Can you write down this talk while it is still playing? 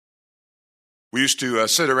We used to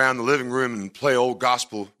sit around the living room and play old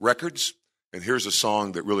gospel records. And here's a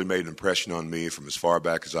song that really made an impression on me from as far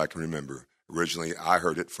back as I can remember. Originally, I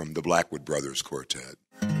heard it from the Blackwood Brothers Quartet.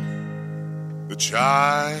 The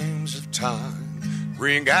chimes of time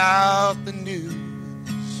ring out the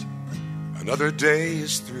news. Another day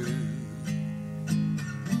is through.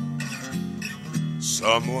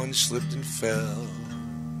 Someone slipped and fell.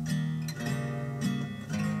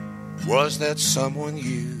 Was that someone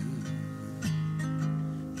you?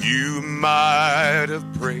 You might have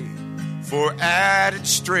prayed for added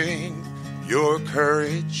strength, your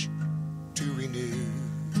courage to renew.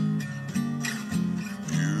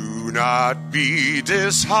 Do not be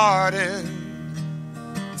disheartened,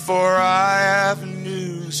 for I have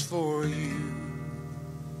news for you.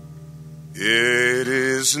 It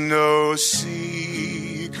is no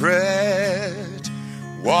secret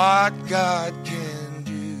what God can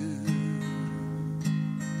do,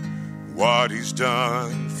 what He's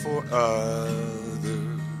done for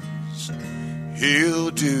others, He'll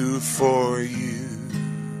do for you.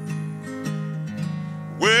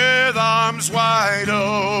 With arms wide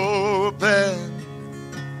open,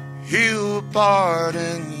 He'll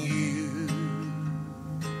pardon you.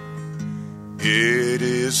 It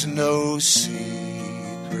is no secret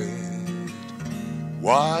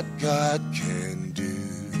what God can do.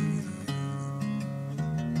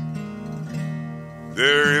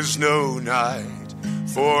 There is no night,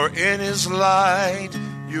 for in His light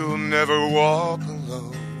you'll never walk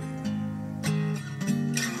alone.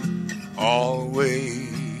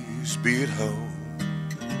 Always be at home,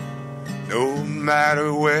 no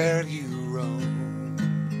matter where you roam.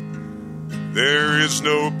 There is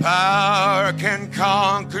no power can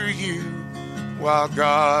conquer you while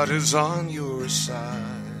God is on your side.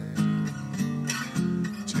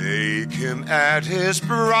 Take Him at His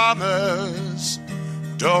promise,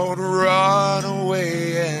 don't run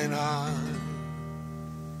away and hide.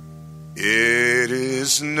 It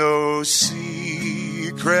is no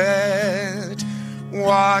secret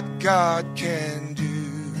what God can do,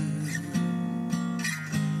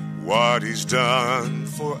 what He's done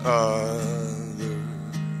for others,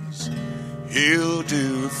 He'll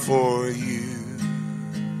do for you.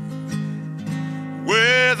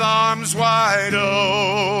 With arms wide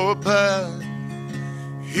open,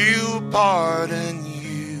 He'll pardon you.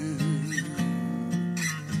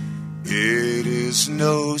 It is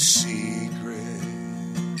no secret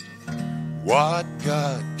what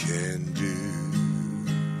God can do.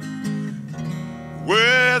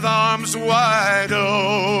 With arms wide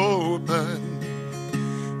open,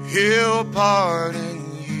 He'll pardon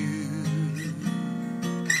you.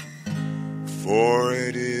 For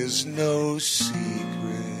it is no secret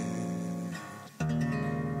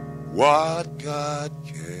what God